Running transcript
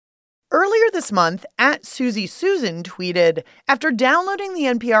Earlier this month, @SusieSusan tweeted, after downloading the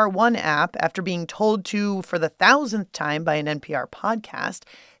NPR One app after being told to for the 1,000th time by an NPR podcast,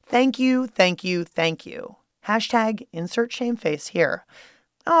 thank you, thank you, thank you. Hashtag insert shame face here.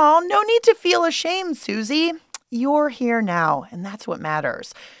 Oh, no need to feel ashamed, Susie. You're here now, and that's what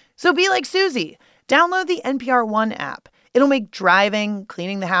matters. So be like Susie. Download the NPR One app. It'll make driving,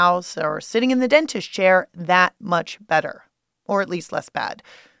 cleaning the house, or sitting in the dentist chair that much better. Or at least less bad.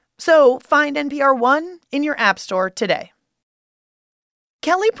 So find NPR One in your app store today.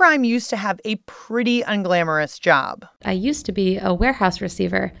 Kelly Prime used to have a pretty unglamorous job. I used to be a warehouse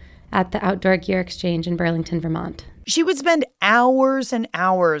receiver at the Outdoor Gear Exchange in Burlington, Vermont. She would spend hours and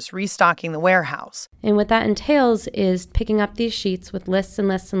hours restocking the warehouse. And what that entails is picking up these sheets with lists and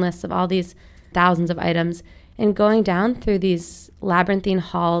lists and lists of all these thousands of items and going down through these labyrinthine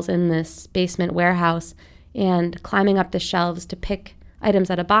halls in this basement warehouse and climbing up the shelves to pick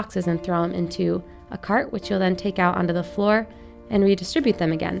items out of boxes and throw them into a cart, which you'll then take out onto the floor and redistribute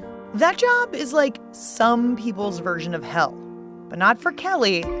them again. That job is like some people's version of hell, but not for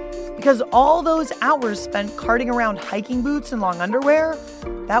Kelly, because all those hours spent carting around hiking boots and long underwear,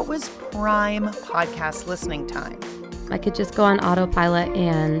 that was prime podcast listening time. I could just go on autopilot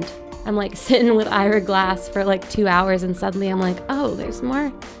and I'm like sitting with Ira Glass for like 2 hours and suddenly I'm like, oh, there's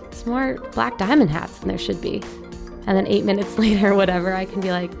more Black Diamond hats than there should be. And then 8 minutes later, whatever, I can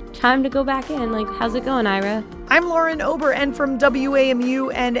be like, time to go back in. Like, how's it going, Ira? I'm Lauren Ober, and from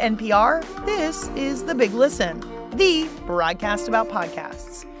WAMU and NPR, this is The Big Listen, the broadcast about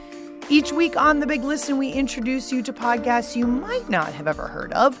podcasts. Each week on The Big Listen, we introduce you to podcasts you might not have ever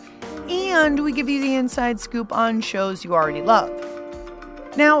heard of, and we give you the inside scoop on shows you already love.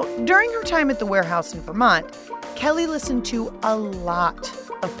 Now, during her time at the warehouse in Vermont, Kelly listened to a lot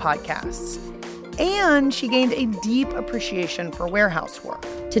of podcasts. And she gained a deep appreciation for warehouse work.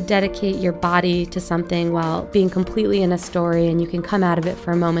 To dedicate your body to something while being completely in a story, and you can come out of it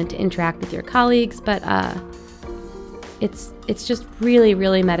for a moment to interact with your colleagues, but it's just really,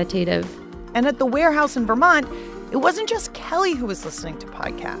 really meditative. And at the warehouse in Vermont, it wasn't just Kelly who was listening to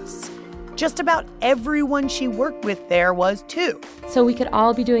podcasts. Just about everyone she worked with there was too. So we could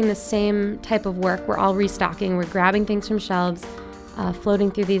all be doing the same type of work. We're all restocking. We're grabbing things from shelves,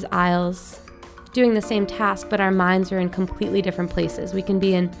 floating through these aisles, doing the same task, but our minds are in completely different places. We can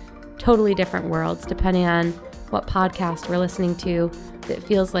be in totally different worlds depending on what podcast we're listening to that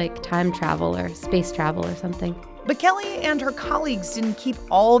feels like time travel or space travel or something. But Kelly and her colleagues didn't keep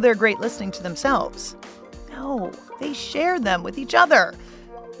all their great listening to themselves. No, they shared them with each other.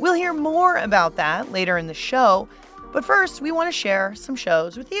 We'll hear more about that later in the show, but first we want to share some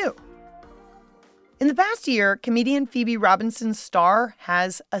shows with you. In the past year, comedian Phoebe Robinson's star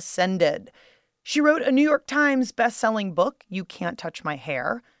has ascended. She wrote a New York Times best-selling book, You Can't Touch My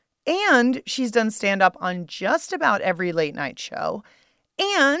Hair, and she's done stand-up on just about every late-night show,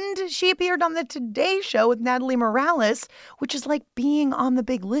 and she appeared on the Today Show with Natalie Morales, which is like being on The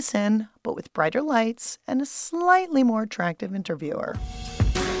Big Listen, but with brighter lights and a slightly more attractive interviewer.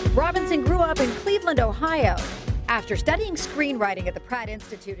 Robinson grew up in Cleveland, Ohio. After studying screenwriting at the Pratt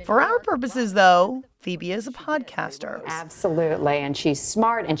Institute. For our purposes, though, Phoebe is a podcaster. Absolutely. And she's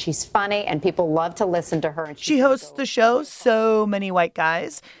smart and she's funny and people love to listen to her. And she hosts the show So Many White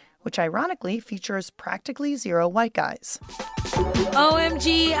Guys, which ironically features practically zero white guys.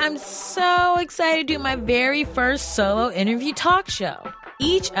 OMG, I'm so excited to do my very first solo interview talk show.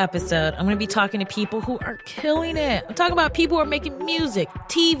 Each episode, I'm going to be talking to people who are killing it. I'm talking about people who are making music,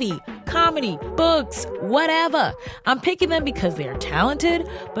 TV, comedy, books, whatever. I'm picking them because they are talented,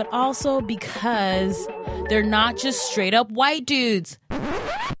 but also because they're not just straight up white dudes.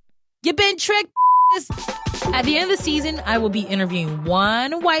 You've been tricked. At the end of the season, I will be interviewing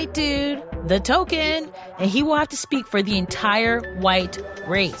one white dude, the token, and he will have to speak for the entire white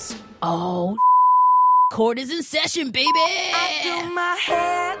race. Oh, court is in session, baby! I do my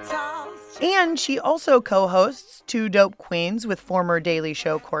hair toss. And she also co-hosts Two Dope Queens with former Daily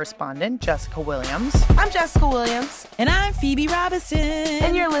Show correspondent Jessica Williams. I'm Jessica Williams. And I'm Phoebe Robinson.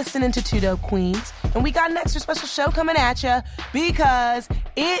 And you're listening to Two Dope Queens. And we got an extra special show coming at you because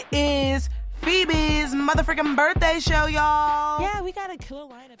it is Phoebe's motherfucking birthday show, y'all. Yeah, we got a killer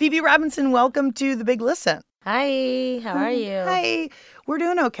lineup. Phoebe Robinson, welcome to The Big Listen. Hi, how are you? Hi. We're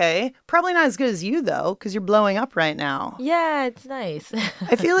doing okay. Probably not as good as you, though, because you're blowing up right now. Yeah, it's nice.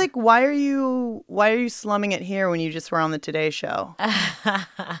 I feel like why are you slumming it here when you just were on the Today Show?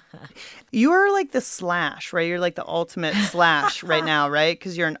 You are like the Slash, right? You're like the ultimate Slash right now, right?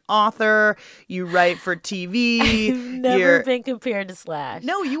 Because you're an author. You write for TV. I've never been compared to Slash.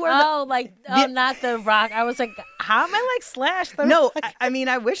 No, you are. Not the Rock. I was like, how am I like Slash? No, I mean,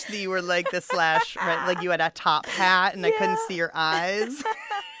 I wish that you were like the Slash, right? Like you had a top hat and I couldn't see your eyes.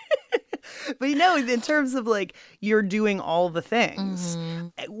 But in terms of like you're doing all the things,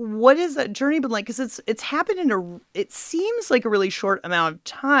 what is that journey been like? Because it's happened it seems like a really short amount of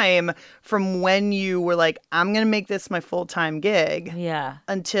time from when you were like, I'm gonna make this my full-time gig,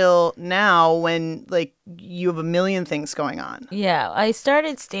 until now when like you have a million things going on. Yeah, I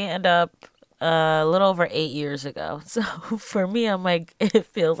started stand-up a little over 8 years ago. So for me, I'm like, it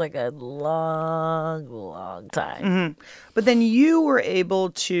feels like a long time. Mm-hmm. But then you were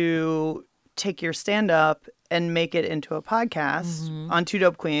able to take your stand-up and make it into a podcast on Two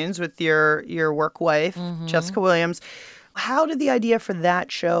Dope Queens with your work wife, Jessica Williams. How did the idea for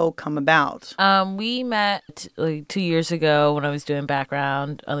that show come about? We met like 2 years ago when I was doing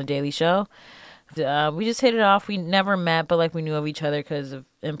background on The Daily Show. We just hit it off. We never met, but like we knew of each other because of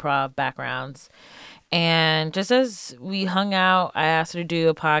improv backgrounds. And just as we hung out, I asked her to do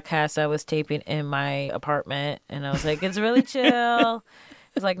a podcast I was taping in my apartment. And I was like, it's really chill.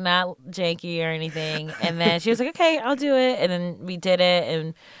 It's like not janky or anything. And then she was like, okay, I'll do it. And then we did it.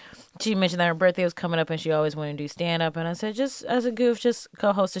 And she mentioned that her birthday was coming up and she always wanted to do stand-up. And I said, just as a goof, just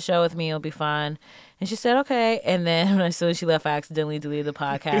co-host a show with me. It'll be fun. And she said, okay. And then as soon as she left, I accidentally deleted the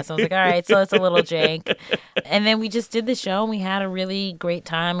podcast. I was like, all right, so it's a little jank. And then we just did the show and we had a really great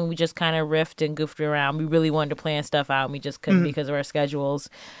time. And we just kind of riffed and goofed around. We really wanted to plan stuff out and we just couldn't because of our schedules.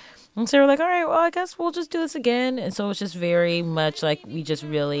 And so we're like, all right, well, I guess we'll just do this again. And so it's just very much like we just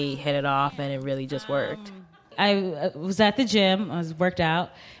really hit it off and it really just worked. I was at the gym. I was worked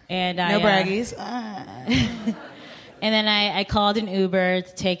out. And no braggies. And then I called an Uber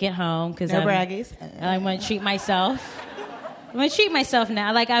to take it home. Cause no braggies. I want to treat myself. I'm going to treat myself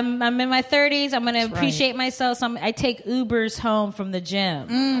now. Like, I'm in my 30s. I'm going to appreciate myself. So I take Ubers home from the gym.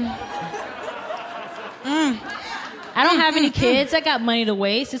 I don't have any kids. I got money to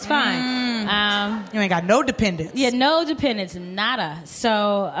waste. It's fine. You ain't got no dependents. Yeah, no dependents. Nada.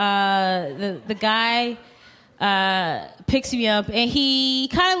 So the guy picks me up, and he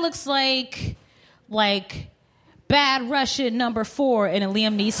kind of looks like Bad Russian number 4 in a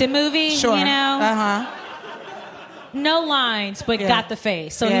Liam Neeson movie. Sure. You know? Uh-huh. No lines, but got the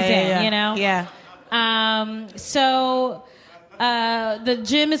face. So he's in, you know? Yeah. So the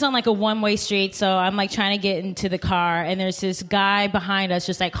gym is on like a one-way street, so I'm like trying to get into the car, and there's this guy behind us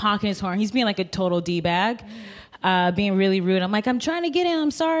just like honking his horn. He's being like a total D-bag, being really rude. I'm like, I'm trying to get in,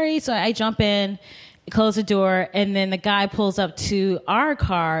 I'm sorry. So I jump in, close the door, and then the guy pulls up to our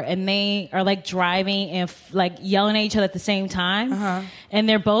car, and they are like driving and like yelling at each other at the same time. And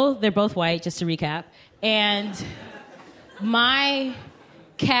they're both white, just to recap. And my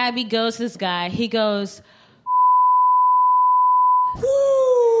cabbie goes to this guy. He goes,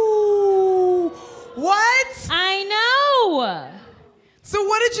 "Ooh, what?" I know. So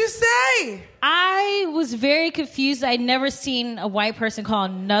what did you say? I was very confused. I'd never seen a white person call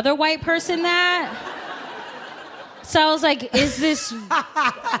another white person that. So I was like, is this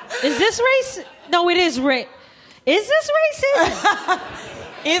racist? No, it is Is this racist?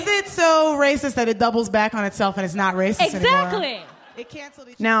 Is it so racist that it doubles back on itself and it's not racist anymore? Exactly. It canceled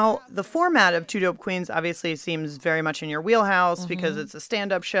each Now, the format of Two Dope Queens obviously seems very much in your wheelhouse because it's a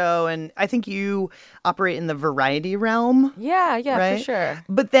stand-up show, and I think you operate in the variety realm. Yeah, right? for sure.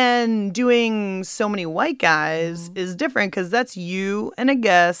 But then doing so many white guys is different because that's you and a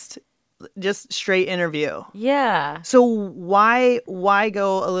guest, just straight interview. Yeah. So why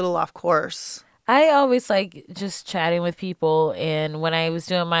go a little off course? I always like just chatting with people, and when I was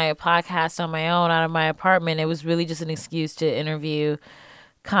doing my podcast on my own out of my apartment, it was really just an excuse to interview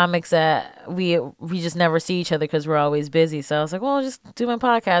comics that we just never see each other because we're always busy. So I was like, well, I'll just do my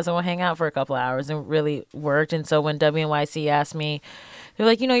podcast and we'll hang out for a couple of hours, and it really worked. And so when WNYC asked me, they're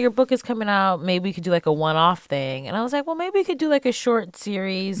like, your book is coming out, maybe we could do like a one-off thing. And I was like, well, maybe we could do like a short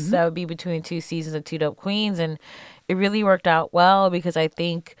series that would be between 2 seasons of Two Dope Queens. And it really worked out well because I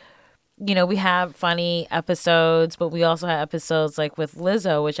think, we have funny episodes, but we also have episodes like with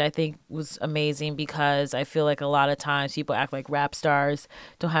Lizzo, which I think was amazing because I feel like a lot of times people act like rap stars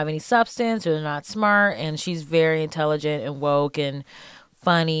don't have any substance or they're not smart, and she's very intelligent and woke and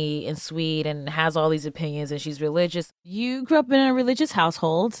funny and sweet and has all these opinions and she's religious. You grew up in a religious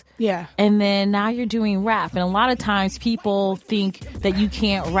household. Yeah. And then now you're doing rap. And a lot of times people think that you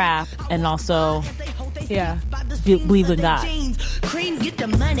can't rap and also believe in God. Cream, get the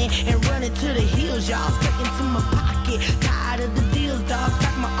money and run it to the hills, y'all. Stuck into my pocket. Tired of the deals, dog.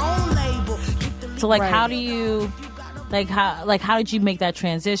 Start my own label. So like how do you how did you make that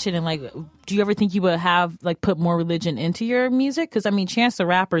transition, and like do you ever think you would have like put more religion into your music? Because I mean Chance the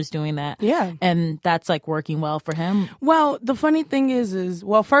Rapper is doing that, and that's like working well for him. Well, the funny thing is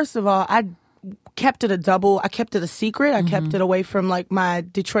well, first of all, I kept it a secret. I kept it away from like my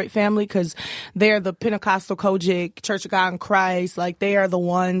Detroit family because they're the Pentecostal Kojic Church of God in Christ. Like they are the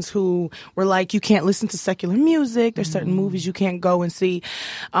ones who were like, you can't listen to secular music. There's certain movies you can't go and see.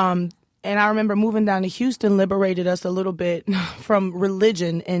 And I remember moving down to Houston liberated us a little bit from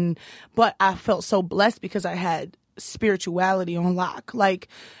religion, but I felt so blessed because I had spirituality on lock. Like,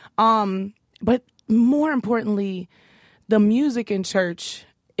 but more importantly, the music in church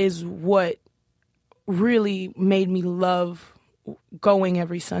is what really made me love going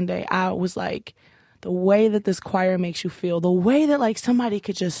every Sunday. I was like, the way that this choir makes you feel, the way that like somebody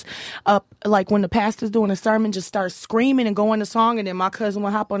could just like when the pastor's doing a sermon, just start screaming and go in the song, and then my cousin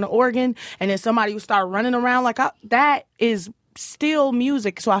would hop on the organ, and then somebody would start running around. Like that is still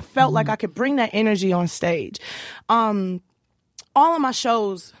music. So I felt like I could bring that energy on stage. All of my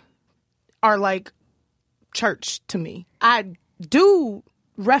shows are like church to me. I do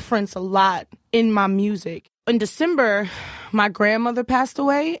reference a lot in my music. In December, my grandmother passed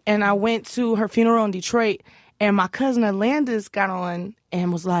away, and I went to her funeral in Detroit, and my cousin Alandis got on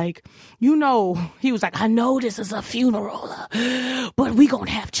and was like, he was like, I know this is a funeral, but we gonna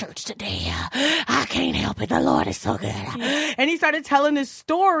have church today. I can't help it. The Lord is so good. And he started telling this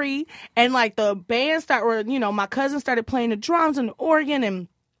story, and like the band my cousin started playing the drums and the organ, and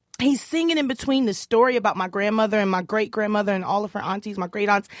he's singing in between the story about my grandmother and my great-grandmother and all of her aunties, my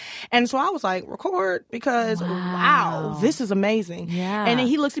great-aunts. And so I was like, record, because, wow, this is amazing. Yeah. And then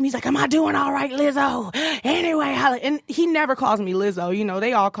he looks at me, he's like, am I doing all right, Lizzo? Anyway, and he never calls me Lizzo.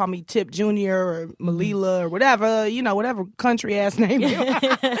 They all call me Tip Jr. or Malila or whatever, whatever country-ass name.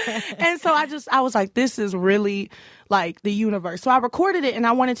 And so I was like, this is really like the universe. So I recorded it and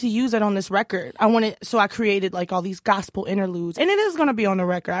I wanted to use it on this record. So I created like all these gospel interludes, and it is going to be on the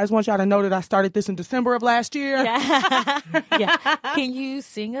record. I just want y'all to know that I started this in December of last year. Yeah. Can you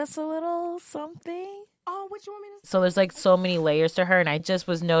sing us a little something? Oh, what you want me to sing? So there's like so many layers to her, and I just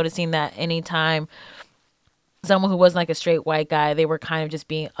was noticing that anytime someone who wasn't like a straight white guy, they were kind of just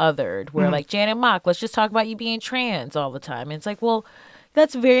being othered. Where like Janet Mock, let's just talk about you being trans all the time. And it's like, well,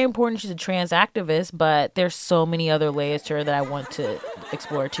 that's very important. She's a trans activist, but there's so many other layers to her that I want to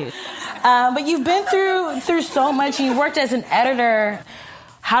explore too. But you've been through so much. You worked as an editor.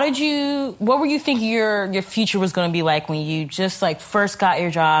 What were you thinking your future was going to be like when you just like first got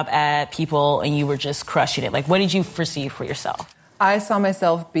your job at People and you were just crushing it? Like, what did you foresee for yourself? I saw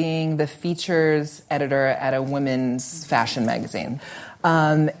myself being the features editor at a women's fashion magazine.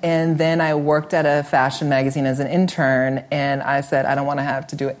 And then I worked at a fashion magazine as an intern, and I said, I don't want to have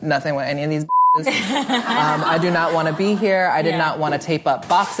to do nothing with any of these I do not want to be here. I did not want to tape up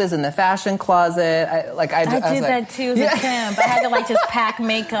boxes in the fashion closet. I did that too as a temp. I had to like just pack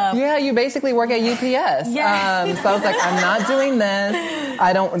makeup. Yeah, you basically work at UPS. Yeah. So I was like, I'm not doing this.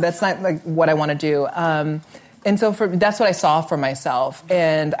 That's not like what I want to do. And so that's what I saw for myself.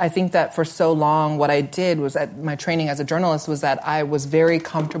 And I think that for so long, what I did was that my training as a journalist was that I was very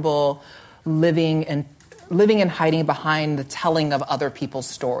comfortable living and hiding behind the telling of other people's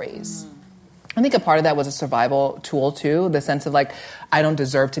stories. I think a part of that was a survival tool, too, the sense of, like, I don't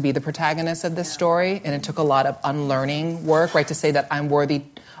deserve to be the protagonist of this story. And it took a lot of unlearning work, right, to say that I'm worthy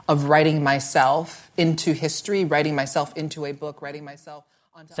of writing myself into history, writing myself into a book, writing myself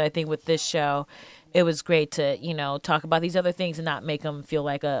onto... So I think with this show, it was great to, talk about these other things and not make them feel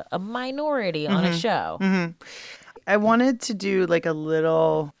like a minority on a show. Mm-hmm. I wanted to do like a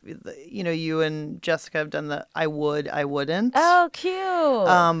little, you and Jessica have done the I would, I wouldn't. Oh,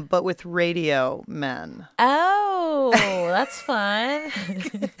 cute. But with radio men. Oh, that's fun.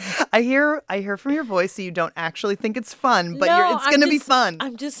 I hear from your voice that you don't actually think it's fun, but it's going to be fun.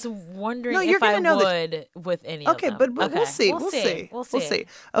 I'm just wondering if I would with any of them. But we'll see. We'll see.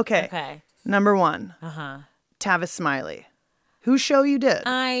 Okay. Number 1. Tavis Smiley. Whose show you did?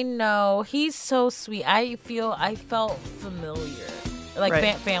 I know. He's so sweet. I felt familiar. Like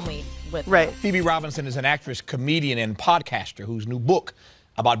family with him. Phoebe Robinson is an actress, comedian, and podcaster whose new book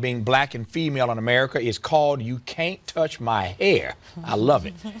about being black and female in America is called You Can't Touch My Hair. I love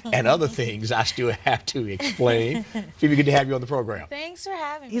it. And other things I still have to explain. Phoebe, good to have you on the program. Thanks for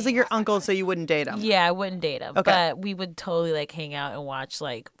having me. He's like your uncle, so you wouldn't date him. Yeah, I wouldn't date him. Okay. But we would totally like hang out and watch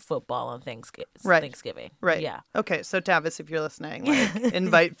like football on Thanksgiving. Right. Yeah. Okay, so Tavis, if you're listening, like,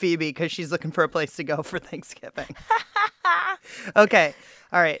 invite Phoebe because she's looking for a place to go for Thanksgiving. Okay.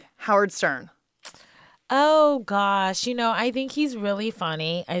 All right. Howard Stern. Oh, gosh. I think he's really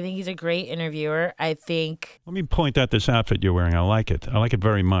funny. I think he's a great interviewer. I think... Let me point out this outfit you're wearing. I like it. I like it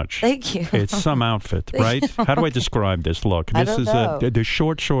very much. Thank you. It's some outfit, right? How do I describe this look? I don't know. The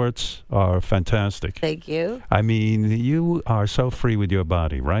short shorts are fantastic. Thank you. I mean, you are so free with your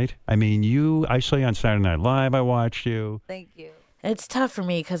body, right? I mean, I saw you on Saturday Night Live. I watched you. Thank you. It's tough for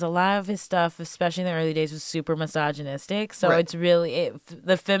me because a lot of his stuff, especially in the early days, was super misogynistic. So it's really,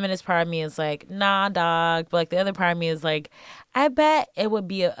 the feminist part of me is like, nah, dog. But like the other part of me is like, I bet it would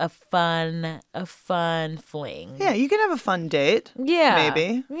be a fun fling. Yeah, you can have a fun date. Yeah.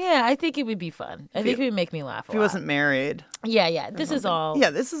 Maybe. Yeah, I think it would be fun. I think it would make me laugh a lot. If he wasn't married. Yeah. This is all.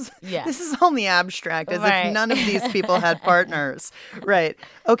 Yeah, this is all in the abstract, as if none of these people had partners. Right.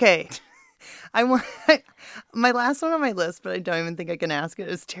 Okay. My last one on my list, but I don't even think I can ask it,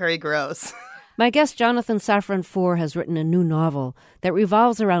 is Terry Gross. My guest Jonathan Safran Foer has written a new novel that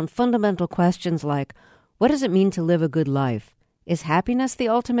revolves around fundamental questions like, what does it mean to live a good life? Is happiness the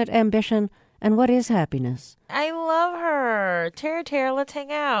ultimate ambition? And what is happiness? I love her. Tara, let's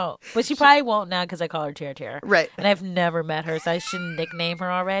hang out. But she probably won't now because I call her Tara. Right. And I've never met her, so I shouldn't nickname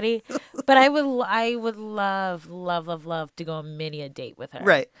her already. But I would love to go on many a date with her.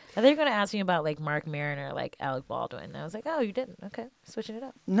 Right. And they're going to ask me about like Mark Maron or like Alec Baldwin. And I was like, oh, you didn't? Okay. Switching it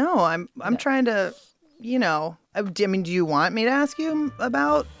up. No, I'm trying to, I mean, do you want me to ask you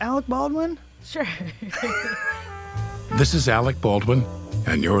about Alec Baldwin? Sure. This is Alec Baldwin,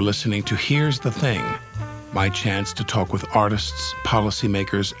 and you're listening to Here's the Thing, my chance to talk with artists,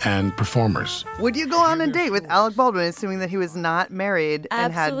 policymakers, and performers. Would you go on a date with Alec Baldwin, assuming that he was not married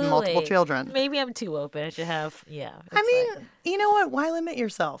and had multiple children? Maybe I'm too open. I should have, You know what? Why limit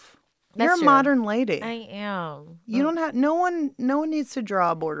yourself? That's You're a true. modern lady. I am. You don't have no one needs to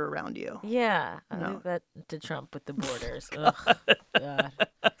draw a border around you. Yeah. I'll leave that to Trump with the borders. Ugh. God.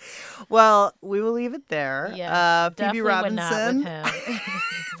 Well, we will leave it there. Yeah, Phoebe definitely Robinson would not with him.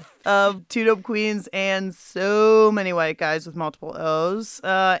 of Two Dope Queens and So Many White Guys with Multiple O's,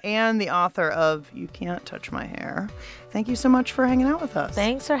 and the author of You Can't Touch My Hair. Thank you so much for hanging out with us.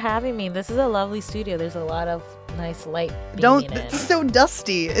 Thanks for having me. This is a lovely studio. There's a lot of nice light beaming in. It's so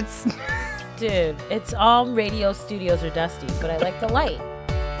dusty. Dude, it's all radio studios are dusty, but I like the light.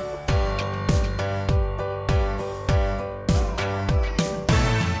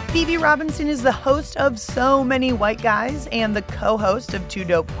 Phoebe Robinson is the host of So Many White Guys and the co-host of Two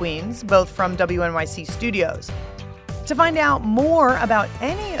Dope Queens, both from WNYC Studios. To find out more about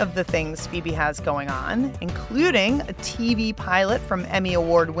any of the things Phoebe has going on, including a TV pilot from Emmy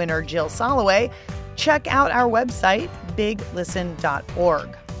Award winner Jill Soloway, check out our website,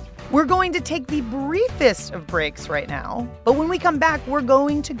 biglisten.org. We're going to take the briefest of breaks right now, but when we come back, we're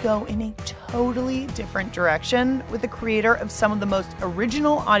going to go in a totally different direction with the creator of some of the most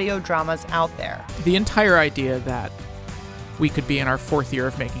original audio dramas out there. The entire idea that we could be in our fourth year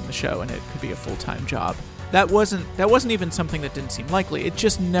of making the show and it could be a full-time job, that wasn't even something that didn't seem likely. It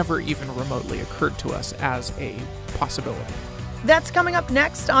just never even remotely occurred to us as a possibility. That's coming up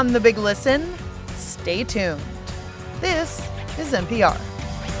next on The Big Listen. Stay tuned. This is NPR.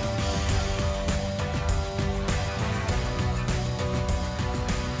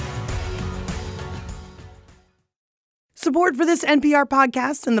 Support for this NPR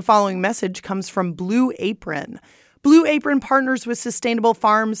podcast and the following message comes from Blue Apron. Blue Apron partners with sustainable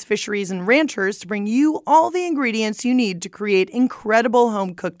farms, fisheries, and ranchers to bring you all the ingredients you need to create incredible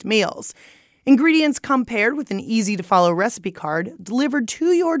home-cooked meals. Ingredients come paired with an easy-to-follow recipe card delivered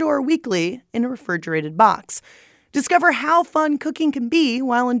to your door weekly in a refrigerated box. Discover how fun cooking can be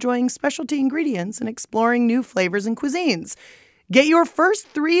while enjoying specialty ingredients and exploring new flavors and cuisines. Get your first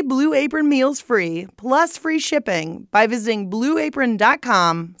 3 Blue Apron meals free, plus free shipping, by visiting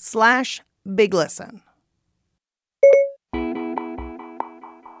blueapron.com/biglisten.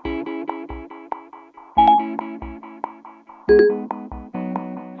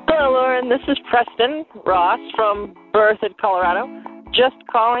 Hello, Lauren. This is Preston Ross from Berthoud, Colorado. Just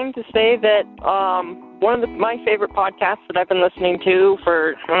calling to say that one of my favorite podcasts that I've been listening to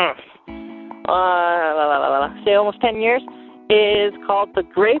for almost 10 years is called The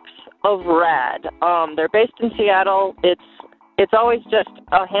Grapes of Rad. They're based in Seattle. It's always just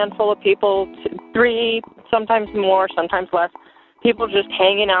a handful of people, 3, sometimes more, sometimes less, people just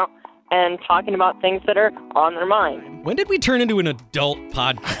hanging out and talking about things that are on their mind. When did we turn into an adult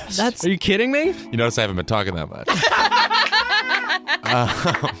podcast? Are you kidding me? You notice I haven't been talking that much.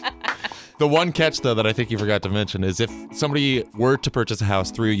 The one catch, though, that I think you forgot to mention is if somebody were to purchase a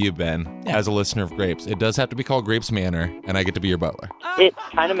house through you, Ben, as a listener of Grapes, it does have to be called Grapes Manor, and I get to be your butler. It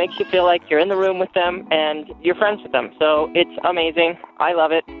kind of makes you feel like you're in the room with them and you're friends with them. So it's amazing. I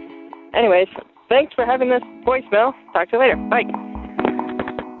love it. Anyways, thanks for having this voicemail. Talk to you later. Bye.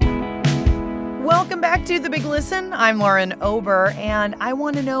 Welcome back to The Big Listen. I'm Lauren Ober, and I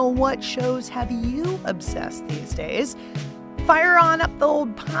want to know, what shows have you obsessed these days? Fire on up the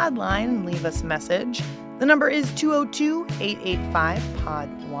old pod line and leave us a message. The number is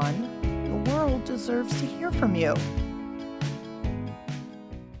 202-885-POD1. The world deserves to hear from you.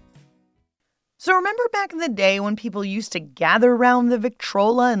 So remember back in the day when people used to gather around the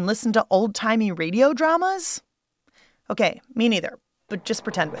Victrola and listen to old-timey radio dramas? Okay, me neither, but just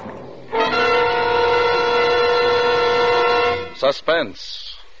pretend with me.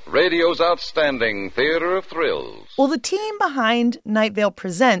 Suspense. Radio's outstanding theater of thrills. Well, the team behind Night Vale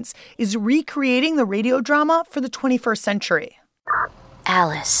Presents is recreating the radio drama for the 21st century.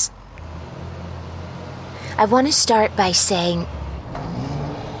 Alice, I want to start by saying,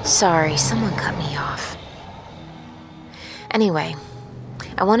 sorry, someone cut me off. Anyway,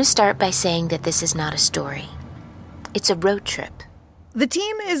 I want to start by saying that this is not a story. It's a road trip. The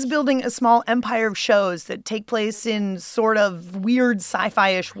team is building a small empire of shows that take place in sort of weird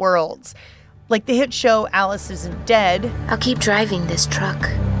sci-fi-ish worlds. Like the hit show Alice Isn't Dead. I'll keep driving this truck.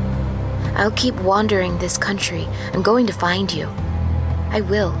 I'll keep wandering this country. I'm going to find you. I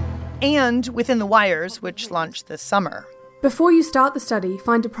will. And Within the Wires, which launched this summer. Before you start the study,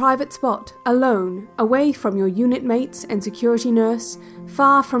 find a private spot, alone, away from your unit mates and security nurse,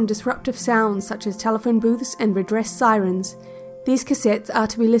 far from disruptive sounds such as telephone booths and redress sirens. These cassettes are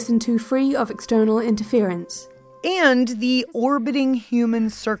to be listened to free of external interference. And The Orbiting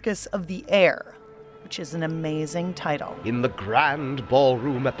Human Circus of the Air, which is an amazing title. In the grand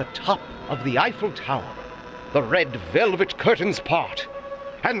ballroom at the top of the Eiffel Tower, the red velvet curtains part,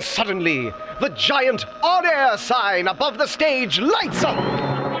 and suddenly the giant on-air sign above the stage lights up!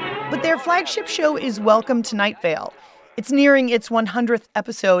 But their flagship show is Welcome to Night Vale. It's nearing its 100th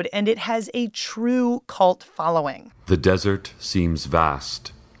episode, and it has a true cult following. The desert seems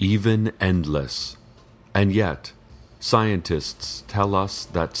vast, even endless. And yet, scientists tell us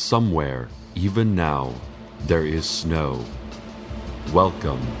that somewhere, even now, there is snow.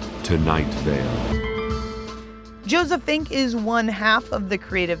 Welcome to Night Vale. Joseph Fink is one half of the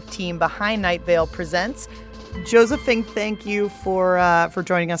creative team behind Night Vale Presents. Joseph Fink, thank you for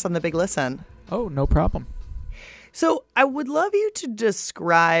joining us on The Big Listen. Oh, no problem. So I would love you to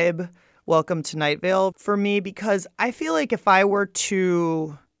describe Welcome to Night Vale for me, because I feel like if I were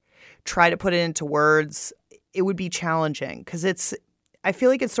to try to put it into words, it would be challenging, because I feel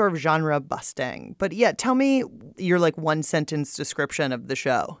like it's sort of genre busting. But yeah, tell me your one sentence description of the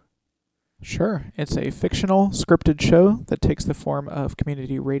show. Sure. It's a fictional scripted show that takes the form of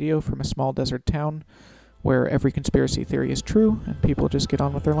community radio from a small desert town where every conspiracy theory is true and people just get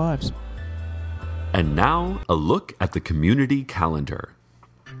on with their lives. And now, a look at the community calendar.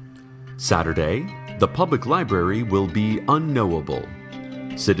 Saturday, the public library will be unknowable.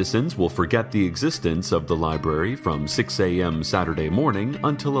 Citizens will forget the existence of the library from 6 a.m. Saturday morning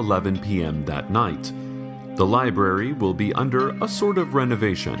until 11 p.m. that night. The library will be under a sort of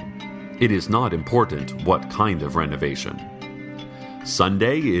renovation. It is not important what kind of renovation.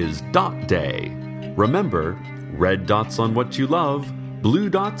 Sunday is Dot Day. Remember, red dots on what you love, blue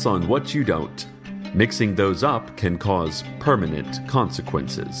dots on what you don't. Mixing those up can cause permanent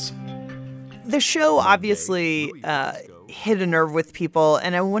consequences. The show obviously hit a nerve with people,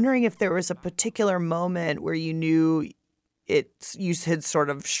 and I'm wondering if there was a particular moment where you knew you had sort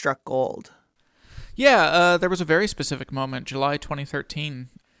of struck gold. Yeah, there was a very specific moment, July 2013.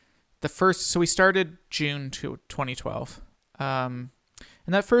 So we started June 2012.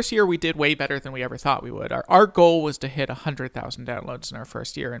 And that first year we did way better than we ever thought we would. Our goal was to hit 100,000 downloads in our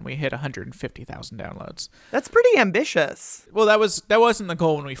first year, and we hit 150,000 downloads. That's pretty ambitious. Well, that wasn't the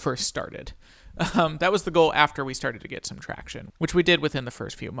goal when we first started. That was the goal after we started to get some traction, which we did within the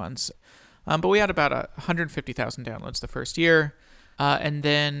first few months. But we had about 150,000 downloads the first year. And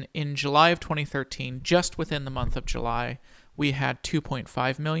then in July of 2013, just within the month of July, we had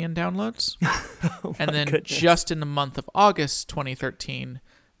 2.5 million downloads. And then goodness. Just in the month of August 2013,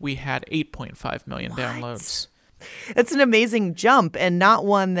 we had 8.5 million downloads. It's an amazing jump, and not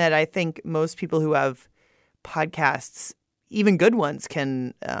one that I think most people who have podcasts, even good ones,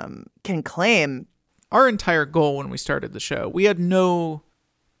 can claim. our entire goal when we started the show, we had no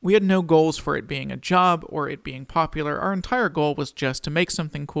goals for it being a job or it being popular. Our entire goal was just to make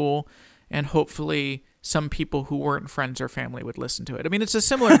something cool, and hopefully some people who weren't friends or family would listen to it. I mean, it's a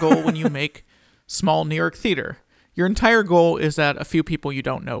similar goal when you make small New York theater. Your entire goal is that a few people you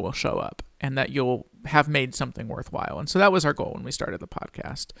don't know will show up and that you'll have made something worthwhile. And so that was our goal when we started the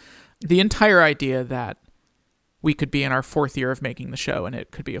podcast. The entire idea that we could be in our 4th year of making the show and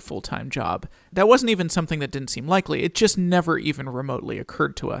it could be a full-time job, that wasn't even something that didn't seem likely. It just never even remotely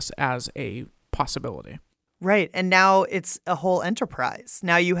occurred to us as a possibility. Right. And now it's a whole enterprise.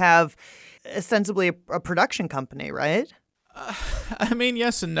 Now you have ostensibly a production company, right? I mean,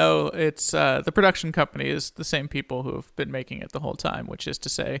 yes and no. It's the production company is the same people who have been making it the whole time, which is to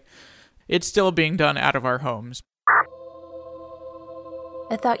say it's still being done out of our homes.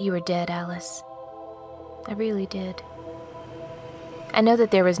 I thought you were dead, Alice. I really did. I know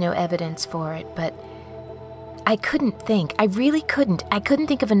that there was no evidence for it, but I couldn't think. I really couldn't. I couldn't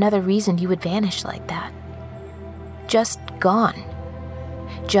think of another reason you would vanish like that. Just gone.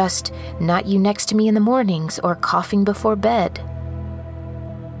 Just not you next to me in the mornings or coughing before bed.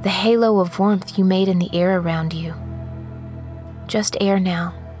 The halo of warmth you made in the air around you. Just air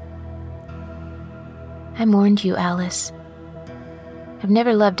now. I mourned you, Alice. I've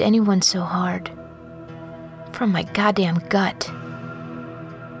never loved anyone so hard. From my goddamn gut.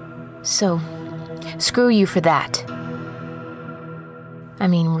 So, screw you for that. I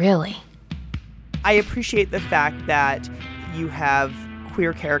mean, really. I appreciate the fact that you have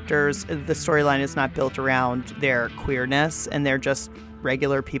queer characters. The storyline is not built around their queerness, and they're just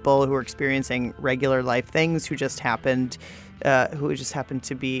regular people who are experiencing regular life things who just happened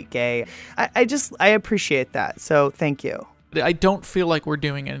to be gay. I appreciate that. So thank you. I don't feel like we're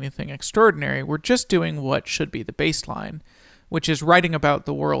doing anything extraordinary. We're just doing what should be the baseline, which is writing about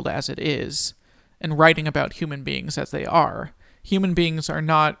the world as it is and writing about human beings as they are. Human beings are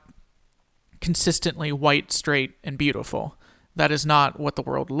not consistently white, straight, and beautiful. That is not what the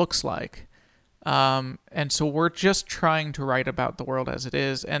world looks like. And so we're just trying to write about the world as it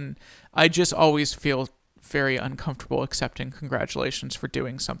is. And I just always feel very uncomfortable accepting congratulations for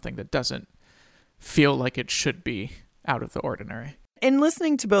doing something that doesn't feel like it should be out of the ordinary. In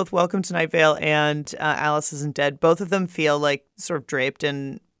listening to both Welcome to Night Vale and Alice Isn't Dead, both of them feel like sort of draped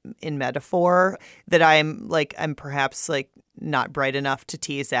in metaphor that I'm perhaps not bright enough to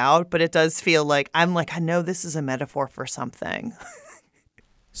tease out, but it does feel like I know this is a metaphor for something.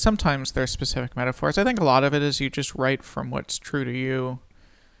 Sometimes there's specific metaphors. I think a lot of it is you just write from what's true to you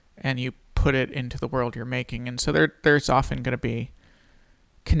and you put it into the world you're making. And so there's often going to be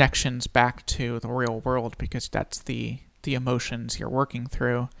connections back to the real world because that's the emotions you're working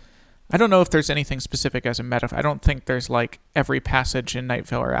through. I don't know if there's anything specific as a metaphor. I don't think there's every passage in Night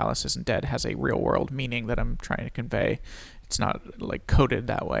Vale or Alice Isn't Dead has a real world meaning that I'm trying to convey. It's not coded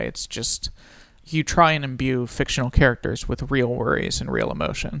that way. It's just you try and imbue fictional characters with real worries and real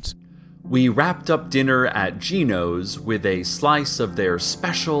emotions. We wrapped up dinner at Gino's with a slice of their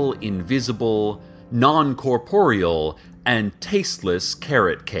special, invisible, non-corporeal, and tasteless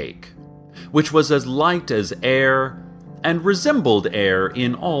carrot cake, which was as light as air and resembled air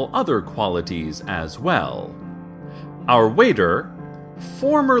in all other qualities as well. Our waiter,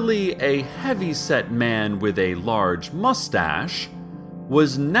 formerly a heavy-set man with a large mustache,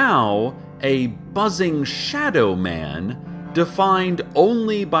 was now a buzzing shadow man defined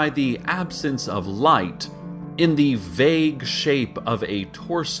only by the absence of light in the vague shape of a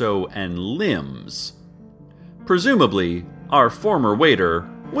torso and limbs. Presumably, our former waiter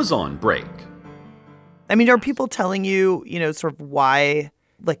was on break. I mean, are people telling you, sort of why,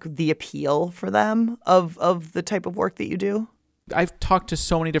 the appeal for them of the type of work that you do? I've talked to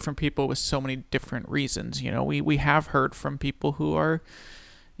so many different people with so many different reasons. We have heard from people who are,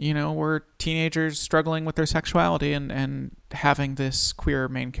 were teenagers struggling with their sexuality and having this queer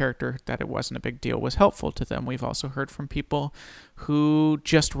main character that it wasn't a big deal was helpful to them. We've also heard from people who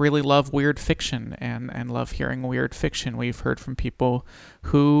just really love weird fiction and love hearing weird fiction. We've heard from people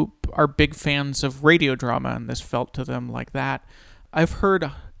who are big fans of radio drama and this felt to them like that. I've heard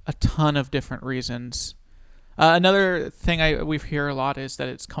a ton of different reasons. Another thing we hear a lot is that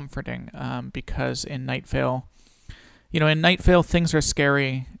it's comforting because in Night Vale, things are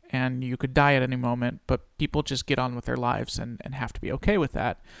scary and you could die at any moment, but people just get on with their lives and have to be okay with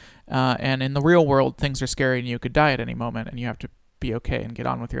that. And in the real world, things are scary and you could die at any moment and you have to be okay and get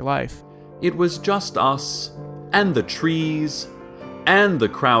on with your life. It was just us and the trees and the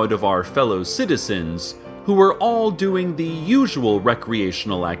crowd of our fellow citizens who were all doing the usual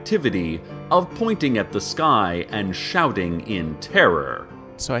recreational activity of pointing at the sky and shouting in terror.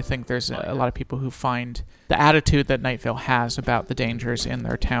 So I think there's a lot of people who find the attitude that Night Vale has about the dangers in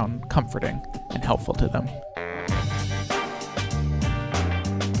their town comforting and helpful to them.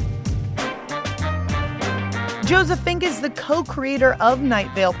 Joseph Fink is the co-creator of Night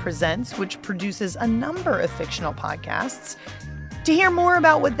Vale Presents, which produces a number of fictional podcasts. To hear more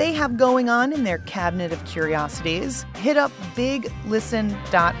about what they have going on in their cabinet of curiosities, hit up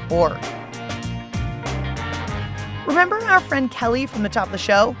biglisten.org. Remember our friend Kelly from the top of the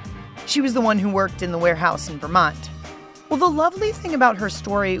show? She was the one who worked in the warehouse in Vermont. Well, the lovely thing about her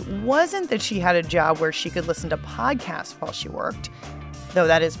story wasn't that she had a job where she could listen to podcasts while she worked, though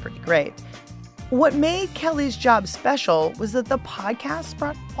that is pretty great. What made Kelly's job special was that the podcast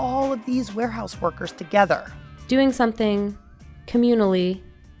brought all of these warehouse workers together. Doing something communally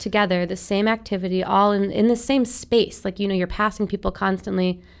together, the same activity, all in the same space. Like, you're passing people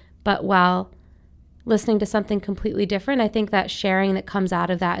constantly, but while listening to something completely different, I think that sharing that comes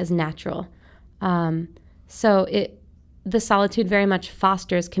out of that is natural. So the solitude very much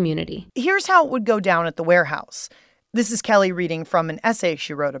fosters community. Here's how it would go down at the warehouse. This is Kelly reading from an essay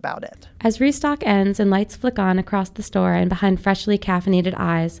she wrote about it. As restock ends and lights flick on across the store and behind freshly caffeinated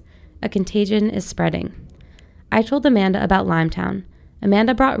eyes, a contagion is spreading. I told Amanda about Limetown.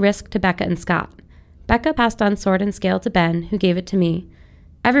 Amanda brought Risk to Becca and Scott. Becca passed on Sword and Scale to Ben, who gave it to me.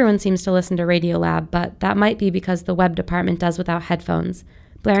 Everyone seems to listen to Radiolab, but that might be because the web department does without headphones,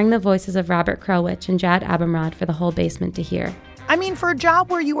 blaring the voices of Robert Krulwich and Jad Abumrad for the whole basement to hear. I mean, for a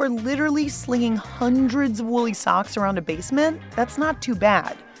job where you are literally slinging hundreds of woolly socks around a basement, that's not too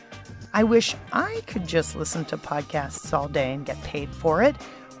bad. I wish I could just listen to podcasts all day and get paid for it.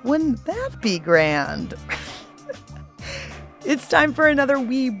 Wouldn't that be grand? It's time for another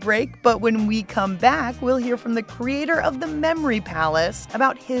wee break, but when we come back, we'll hear from the creator of the Memory Palace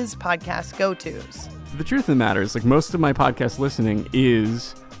about his podcast go-tos. The truth of the matter is, most of my podcast listening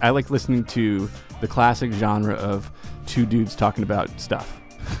is, I like listening to the classic genre of two dudes talking about stuff.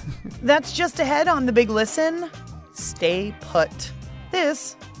 That's just ahead on The Big Listen. Stay put.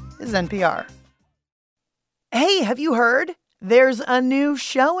 This is NPR. Hey, have you heard? There's a new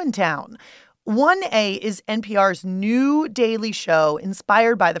show in town. 1A is NPR's new daily show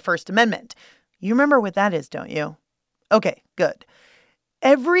inspired by the First Amendment. You remember what that is, don't you? Okay, good.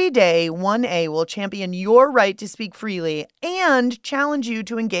 Every day, 1A will champion your right to speak freely and challenge you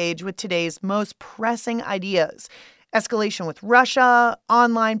to engage with today's most pressing ideas. Escalation with Russia,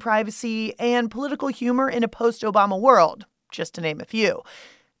 online privacy, and political humor in a post-Obama world, just to name a few.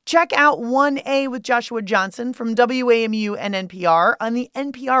 Check out 1A with Joshua Johnson from WAMU and NPR on the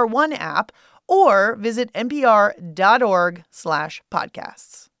NPR One app or visit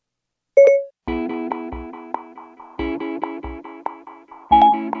npr.org/podcasts.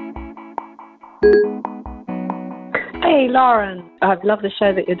 Hey, Lauren. I love the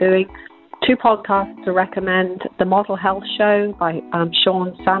show that you're doing. 2 podcasts to recommend. The Model Health Show by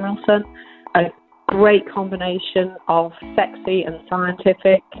Sean Samuelson. A great combination of sexy and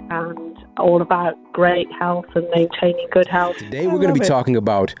scientific and all about great health and maintaining good health. Today we're going to be talking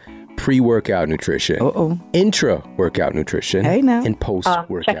about pre-workout nutrition, intra-workout nutrition, and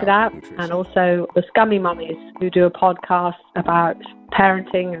post-workout check it out. nutrition. And also the Scummy Mummies, who do a podcast about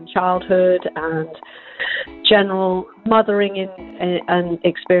parenting and childhood and general mothering and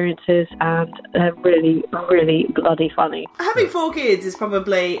experiences, and they're really, really bloody funny. Having 4 kids is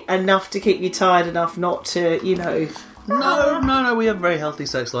probably enough to keep you tired enough not to, No, we have a very healthy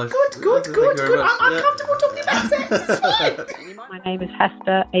sex life. Good. I'm comfortable talking about sex. It's fine. My name is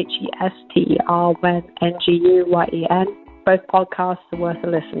Hester, HESTER, Both podcasts are worth a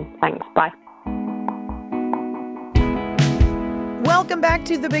listen. Thanks. Bye. Welcome back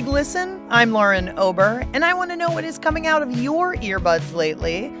to The Big Listen. I'm Lauren Ober, and I want to know what is coming out of your earbuds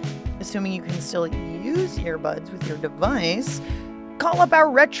lately. Assuming you can still use earbuds with your device, call up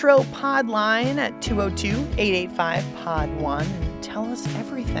our Retro Pod line at 202-885-POD1 and tell us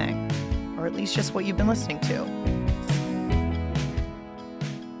everything, or at least just what you've been listening to.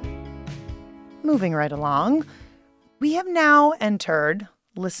 Moving right along, we have now entered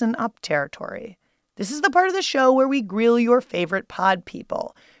Listen Up territory. This is the part of the show where we grill your favorite pod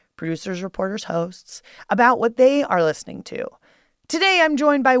people, producers, reporters, hosts, about what they are listening to. Today, I'm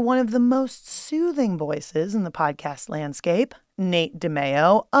joined by one of the most soothing voices in the podcast landscape, Nate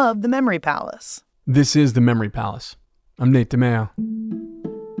Dimeo of the Memory Palace. This is the Memory Palace. I'm Nate Dimeo.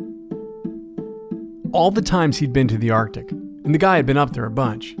 All the times he'd been to the Arctic, and the guy had been up there a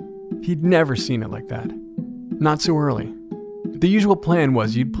bunch, he'd never seen it like that. Not so early. The usual plan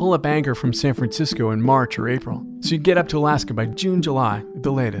was you'd pull up anchor from San Francisco in March or April, so you'd get up to Alaska by June, July at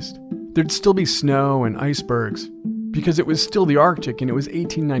the latest. There'd still be snow and icebergs, because it was still the Arctic and it was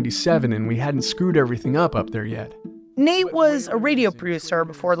 1897 and we hadn't screwed everything up there yet. Nate was a radio producer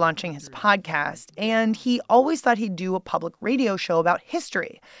before launching his podcast, and he always thought he'd do a public radio show about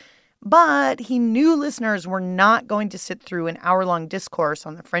history. But he knew listeners were not going to sit through an hour-long discourse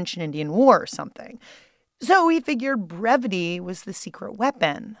on the French and Indian War or something. So he figured brevity was the secret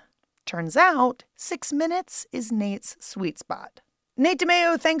weapon. Turns out 6 minutes is Nate's sweet spot. Nate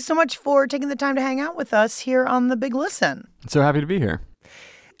Dimeo, thanks so much for taking the time to hang out with us here on The Big Listen. So happy to be here.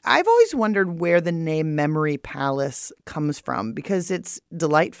 I've always wondered where the name Memory Palace comes from because it's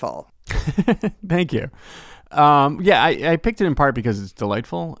delightful. Thank you. I picked it in part because it's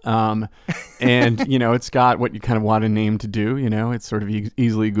delightful. And, it's got what you kind of want a name to do. It's sort of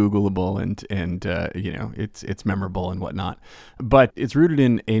easily Googleable and it's memorable and whatnot. But it's rooted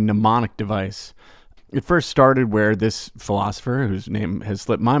in a mnemonic device. It first started where this philosopher, whose name has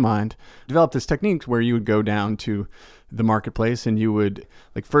slipped my mind, developed this technique where you would go down to the marketplace and you would,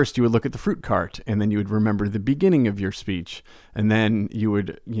 first you would look at the fruit cart and then you would remember the beginning of your speech. And then you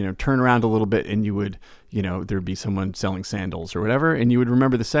would, turn around a little bit and you would, there'd be someone selling sandals or whatever, and you would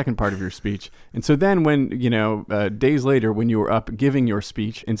remember the second part of your speech. And so then when, days later when you were up giving your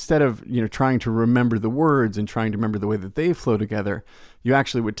speech, instead of, trying to remember the words and trying to remember the way that they flow together, you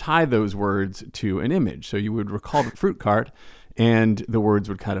actually would tie those words to an image. So you would recall the fruit cart and the words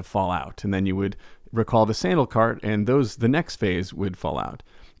would kind of fall out. And then you would recall the sandal cart and the next phase would fall out.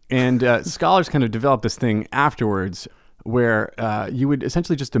 And scholars kind of developed this thing afterwards where you would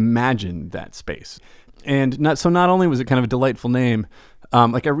essentially just imagine that space. And not only was it kind of a delightful name, I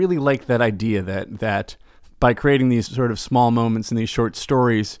really like that idea that by creating these sort of small moments and these short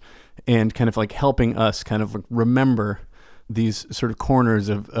stories and kind of helping us kind of remember these sort of corners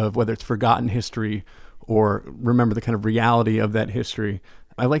of whether it's forgotten history or remember the kind of reality of that history.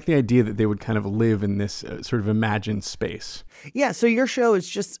 I like the idea that they would kind of live in this sort of imagined space. Yeah, so your show is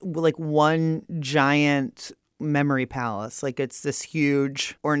just one giant memory palace. It's this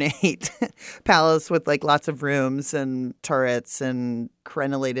huge, ornate palace with lots of rooms and turrets and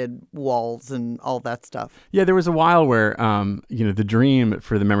crenellated walls and all that stuff. Yeah, there was a while where, the dream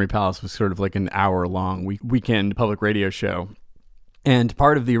for the Memory Palace was sort of an hour-long weekend public radio show. And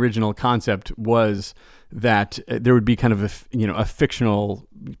part of the original concept was that there would be kind of a fictional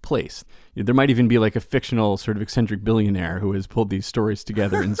place. There might even be a fictional sort of eccentric billionaire who has pulled these stories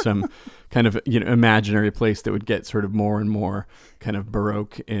together in some kind of imaginary place that would get sort of more and more kind of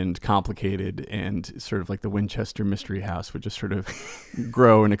Baroque and complicated, and sort of like the Winchester Mystery House would just sort of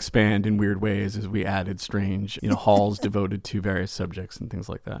grow and expand in weird ways as we added strange halls devoted to various subjects and things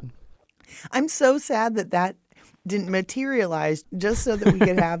like that. I'm so sad that didn't materialize just so that we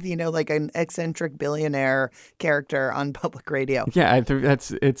could have, an eccentric billionaire character on public radio. Yeah,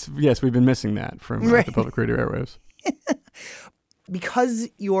 yes, we've been missing that from the public radio airwaves. Because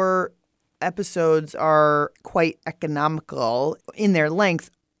your episodes are quite economical in their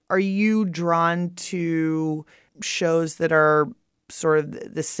length, are you drawn to shows that are sort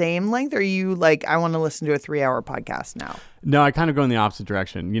of the same length? Or are you I want to listen to a 3-hour podcast now? No, I kind of go in the opposite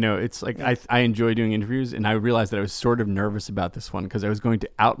direction. It's I enjoy doing interviews, and I realized that I was sort of nervous about this one because I was going to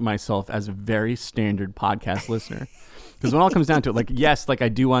out myself as a very standard podcast listener. Because when it all comes down to it, yes, I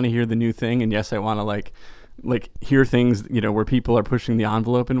do want to hear the new thing, and yes, I want to hear things, where people are pushing the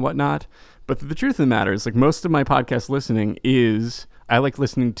envelope and whatnot. But the truth of the matter is, most of my podcast listening is I like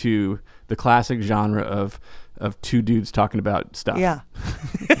listening to the classic genre of two dudes talking about stuff. Yeah.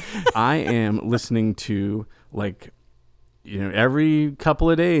 I am listening to every couple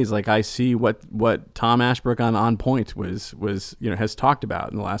of days, I see what Tom Ashbrook on Point was has talked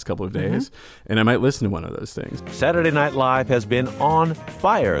about in the last couple of days, and I might listen to one of those things. Saturday Night Live has been on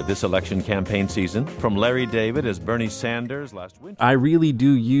fire this election campaign season, from Larry David as Bernie Sanders last winter. I really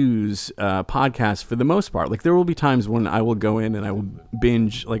do use podcasts for the most part. There will be times when I will go in and I will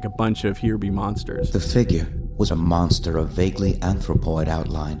binge a bunch of Here Be Monsters. The figure was a monster of vaguely anthropoid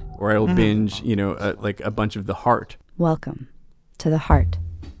outline. Or I will binge, a bunch of The Heart. Welcome to The Heart.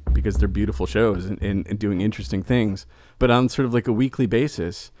 Because they're beautiful shows and doing interesting things. But on sort of a weekly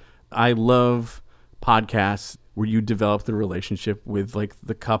basis, I love podcasts where you develop the relationship with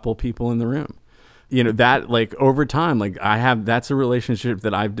the couple people in the room. That over time, that's a relationship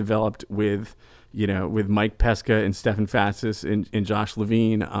that I've developed with Mike Pesca and Stefan Fatsis and Josh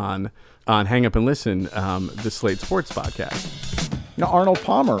Levine on Hang Up and Listen, the Slate Sports podcast. Arnold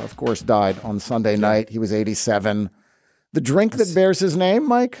Palmer, of course, died on Sunday night. He was 87. The drink that bears his name,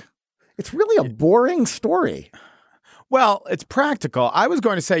 Mike, it's really a boring story. Well, it's practical. I was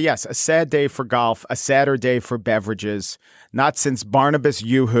going to say, yes, a sad day for golf, a sadder day for beverages. Not since Barnabas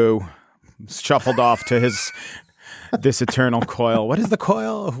Yoo-hoo shuffled off to his this eternal coil. What is the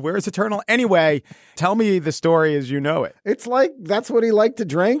coil? Where is eternal? Anyway, tell me the story as you know it. It's like that's what he liked to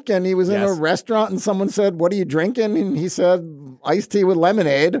drink, and he was in a restaurant, and someone said, "What are you drinking?" And he said, "Iced tea with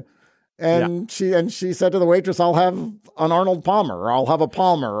lemonade." And she said to the waitress, "I'll have an Arnold Palmer, or I'll have a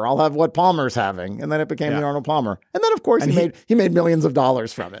Palmer, or I'll have what Palmer's having." And then it became the Arnold Palmer. And then, of course, he made millions of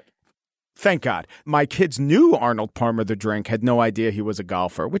dollars from it. Thank God. My kids knew Arnold Palmer, the drink, had no idea he was a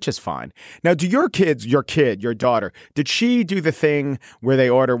golfer, which is fine. Now, do your kids, your daughter, did she do the thing where they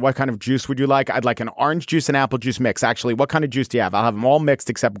order, what kind of juice would you like? I'd like an orange juice and apple juice mix. Actually, what kind of juice do you have? I'll have them all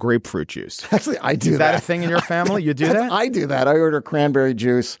mixed except grapefruit juice. Actually, I do that. Is that a thing in your family? You do that? I do that. I order cranberry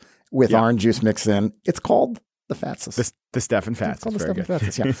juice with orange juice mixed in. It's called the Fatsis. The Stefan Fatsis. It's called the Stefan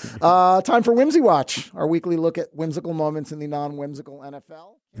Fatsis, yeah. Time for Whimsy Watch, our weekly look at whimsical moments in the non-whimsical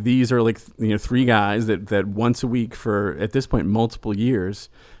NFL. These are like, three guys that once a week for, at this point, multiple years,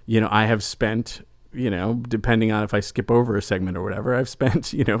 I have spent, depending on if I skip over a segment or whatever, I've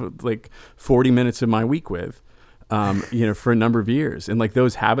spent, like 40 minutes of my week with, for a number of years. And like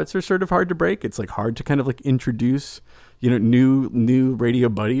those habits are sort of hard to break. It's like hard to kind of like introduce new radio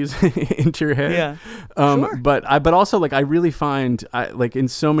buddies into your head. Yeah. Sure. But also like I really find like in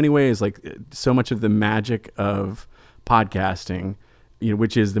so many ways, like so much of the magic of podcasting,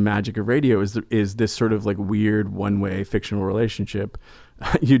 which is the magic of radio, is this sort of like weird one-way fictional relationship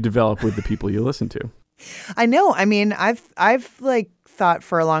you develop with the people you listen to. I know. I mean, I've like thought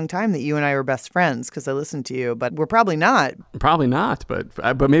for a long time that you and I were best friends because I listened to you, but we're probably not. Probably not,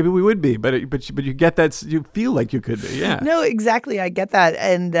 but maybe we would be. But you get that, you feel like you could be. Yeah. No, exactly. I get that,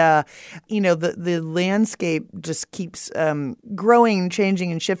 and the landscape just keeps growing,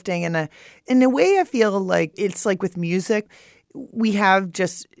 changing, and shifting. And in a way, I feel like it's like with music, we have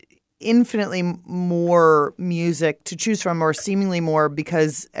just infinitely more music to choose from, or seemingly more,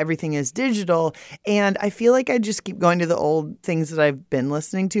 because everything is digital. And I feel like I just keep going to the old things that I've been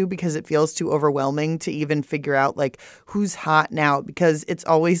listening to because it feels too overwhelming to even figure out like who's hot now, because it's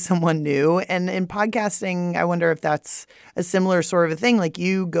always someone new. And in podcasting, I wonder if that's a similar sort of a thing. Like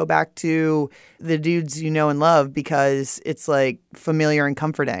you go back to the dudes you know and love because it's like familiar and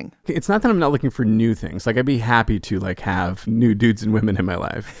comforting. It's not that I'm not looking for new things. Like I'd be happy to like have new dudes and women in my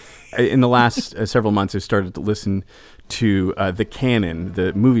life. In the last several months, I started to listen to The Canon,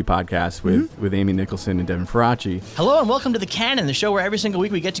 the movie podcast with Amy Nicholson and Devin Faraci. Hello and welcome to The Canon, the show where every single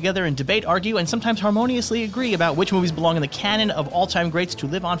week we get together and debate, argue, and sometimes harmoniously agree about which movies belong in the canon of all-time greats to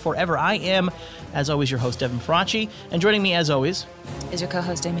live on forever. I am, as always, your host, Devin Faraci, and joining me, as always, is your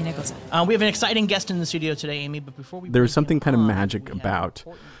co-host, Amy Nicholson. We have an exciting guest in the studio today, Amy, but before we... There's something kind of magic about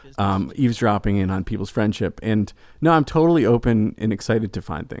eavesdropping in on people's friendship. And no, I'm totally open and excited to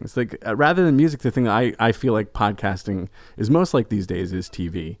find things. Like rather than music, the thing I feel like podcasting is most like these days is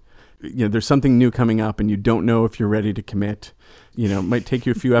TV. There's something new coming up and you don't know if you're ready to commit. It might take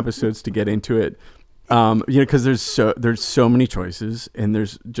you a few episodes to get into it. Because there's so many choices and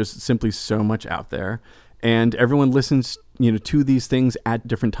there's just simply so much out there. And everyone listens, to these things at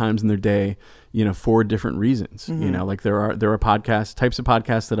different times in their day, for different reasons. Mm-hmm. Like there are types of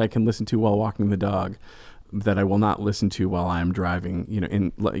podcasts that I can listen to while walking the dog that I will not listen to while I'm driving,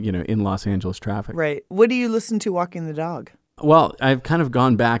 in Los Angeles traffic. Right. What do you listen to walking the dog? Well, I've kind of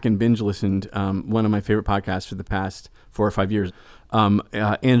gone back and binge listened one of my favorite podcasts for the past 4 or 5 years.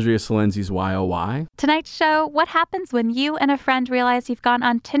 Andrea Salenzi's YOY. Tonight's show, what happens when you and a friend realize you've gone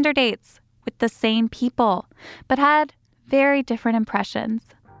on Tinder dates with the same people, but had very different impressions.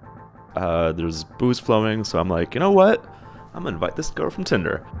 There's booze flowing, so I'm like, you know what? I'm going to invite this girl from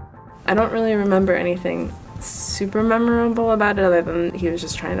Tinder. I don't really remember anything super memorable about it other than he was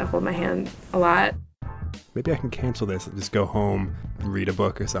just trying to hold my hand a lot. Maybe I can cancel this and just go home and read a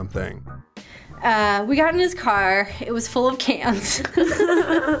book or something. We got in his car. It was full of cans.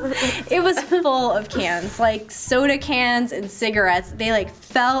 It was full of cans, like soda cans and cigarettes. They like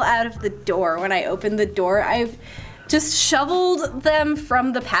fell out of the door when I opened the door. I just shoveled them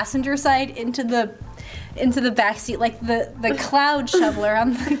from the passenger side into the back seat, like the cloud shoveler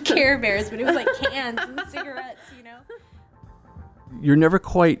on the Care Bears, but it was like cans and cigarettes, You're never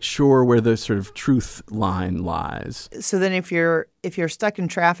quite sure where the sort of truth line lies. So then if you're stuck in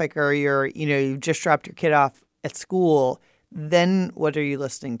traffic or you've just dropped your kid off at school, then what are you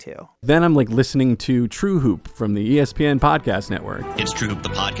listening to? Then I'm like listening to True Hoop from the ESPN Podcast Network. It's True Hoop, the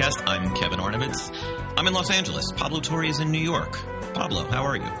podcast. I'm Kevin Arnovitz. I'm in Los Angeles. Pablo Torre is in New York. Pablo, how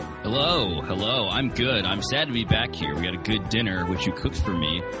are you? Hello. I'm good. I'm sad to be back here. We had a good dinner, which you cooked for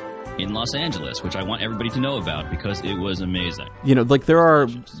me. in Los Angeles, which I want everybody to know about because it was amazing. You know, like there are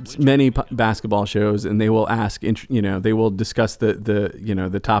many basketball shows, and they will ask, they will discuss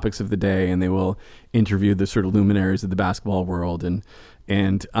the topics of the day, and they will interview the sort of luminaries of the basketball world, and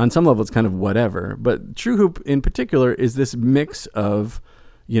on some level it's kind of whatever. But True Hoop in particular is this mix of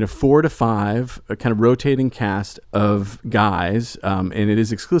 4 to 5, a kind of rotating cast of guys, and it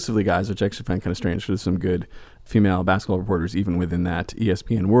is exclusively guys, which I actually find kind of strange. There's some good female basketball reporters even within that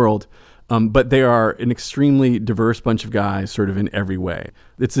ESPN world, but they are an extremely diverse bunch of guys, sort of in every way.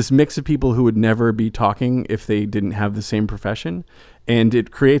 It's this mix of people who would never be talking if they didn't have the same profession, and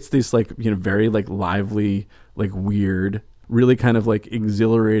it creates this very lively, weird, really kind of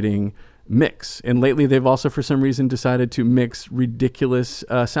exhilarating mix. And lately they've also for some reason decided to mix ridiculous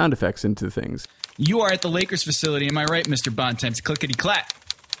sound effects into things. You are at the Lakers facility, am I right, Mr. Bontemps? Clickety clack.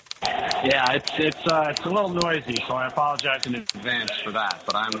 Yeah, it's a little noisy, so I apologize in advance for that.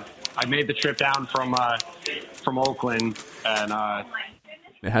 But I made the trip down from Oakland, and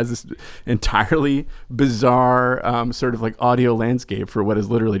it has this entirely bizarre sort of audio landscape for what is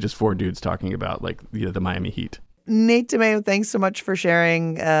literally just 4 dudes talking about the Miami Heat. Nate Dimeo, thanks so much for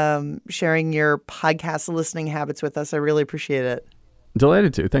sharing your podcast listening habits with us. I really appreciate it.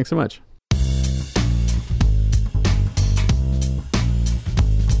 Delighted to. Thanks so much.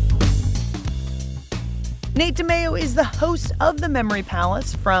 Nate Dimeo is the host of The Memory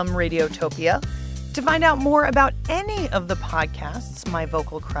Palace from Radiotopia. To find out more about any of the podcasts my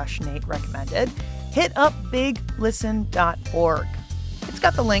vocal crush Nate recommended, hit up biglisten.org. It's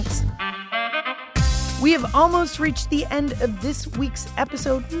got the links. We have almost reached the end of this week's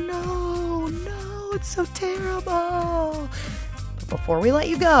episode. No, it's so terrible. But before we let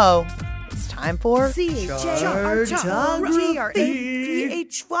you go, it's time for Chartography.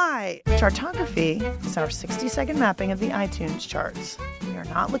 Chartography is our 60-second mapping of the iTunes charts. We are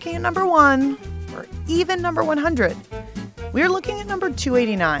not looking at number 1 or even number 100. We are looking at number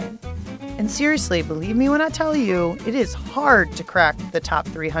 289. And seriously, believe me when I tell you, it is hard to crack the top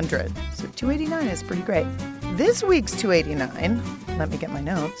 300. So 289 is pretty great. This week's 289, let me get my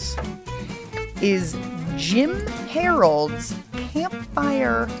notes, is Jim Harold's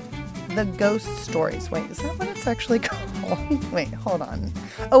Campfire The Ghost Stories. Wait, is that what it's actually called? Wait, hold on.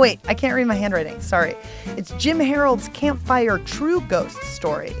 Oh, wait, I can't read my handwriting. Sorry. It's Jim Harold's Campfire True Ghost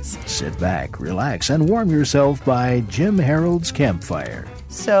Stories. Sit back, relax, and warm yourself by Jim Harold's Campfire.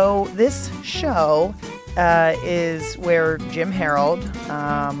 So this show is where Jim Harold,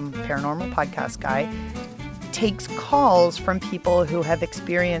 paranormal podcast guy, takes calls from people who have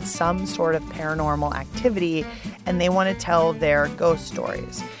experienced some sort of paranormal activity, and they want to tell their ghost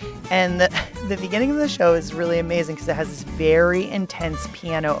stories. And the beginning of the show is really amazing because it has this very intense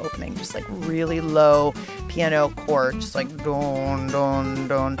piano opening, just really low piano chord, just don, don,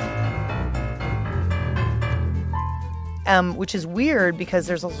 don. Which is weird because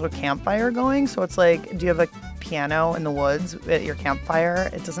there's also a campfire going. So it's do you have a piano in the woods at your campfire?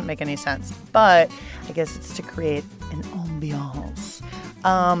 It doesn't make any sense. But I guess it's to create an ambiance.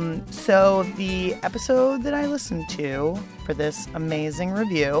 So the episode that I listened to for this amazing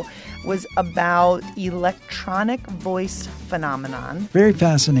review was about electronic voice phenomenon. Very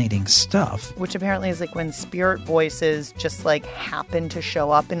fascinating stuff. Which apparently is when spirit voices just happen to show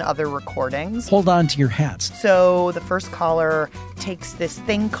up in other recordings. Hold on to your hats. So the first caller takes this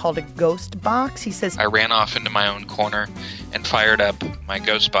thing called a ghost box. He says, I ran off into my own corner and fired up my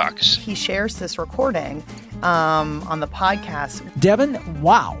ghost box. He shares this recording on the podcast. Devin,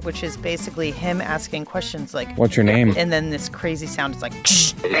 wow. Which is basically him asking questions what's your name? And then this crazy sound is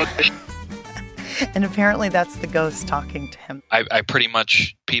and apparently that's the ghost talking to him. I pretty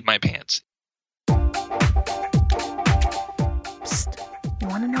much peed my pants. Psst, you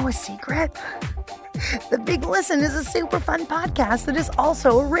want to know a secret? The Big Listen is a super fun podcast that is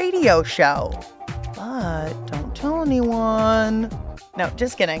also a radio show. But don't tell anyone. No,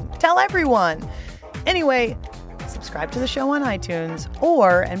 just kidding. Tell everyone. Anyway, subscribe to the show on iTunes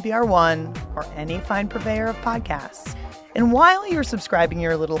or NPR One or any fine purveyor of podcasts. And while you're subscribing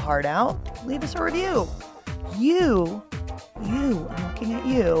your little heart out, leave us a review. You, I'm looking at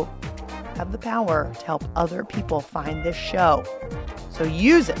you, have the power to help other people find this show. So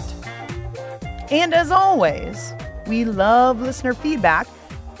use it. And as always, we love listener feedback.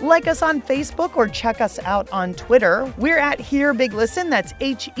 Like us on Facebook or check us out on Twitter. We're at Hear Big Listen. That's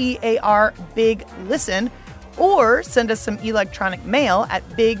HEAR Big Listen. Or send us some electronic mail at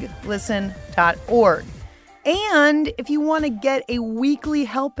biglisten.org. And if you want to get a weekly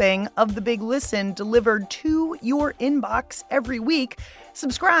helping of The Big Listen delivered to your inbox every week,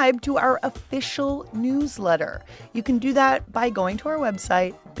 subscribe to our official newsletter. You can do that by going to our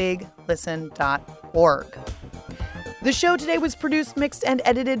website, biglisten.org. The show today was produced, mixed, and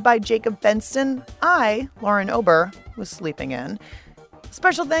edited by Jacob Fenston. I, Lauren Ober, was sleeping in.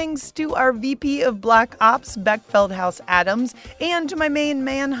 Special thanks to our VP of Black Ops, Beck Feldhaus Adams, and to my main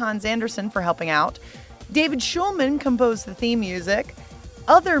man, Hans Anderson, for helping out. David Schulman composed the theme music.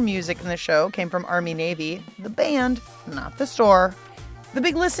 Other music in the show came from Army Navy, the band, not the store. The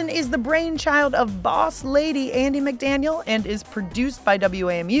Big Listen is the brainchild of boss lady Andy McDaniel and is produced by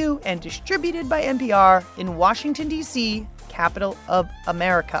WAMU and distributed by NPR in Washington, D.C., capital of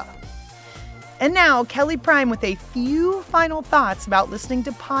America. And now, Kelly Prime with a few final thoughts about listening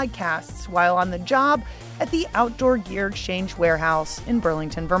to podcasts while on the job at the Outdoor Gear Exchange Warehouse in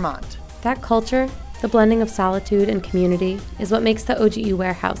Burlington, Vermont. That culture, the blending of solitude and community, is what makes the OGE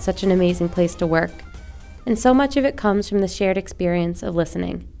Warehouse such an amazing place to work. And so much of it comes from the shared experience of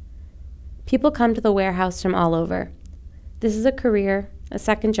listening. People come to the warehouse from all over. This is a career, a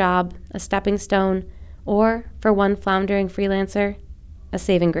second job, a stepping stone, or, for one floundering freelancer, a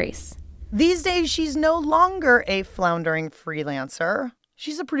saving grace. These days, she's no longer a floundering freelancer.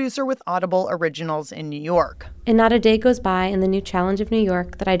 She's a producer with Audible Originals in New York. And not a day goes by in the new challenge of New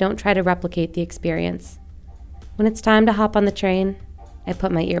York that I don't try to replicate the experience. When it's time to hop on the train, I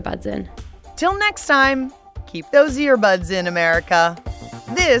put my earbuds in. Till next time, keep those earbuds in, America.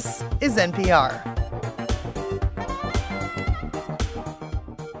 This is NPR.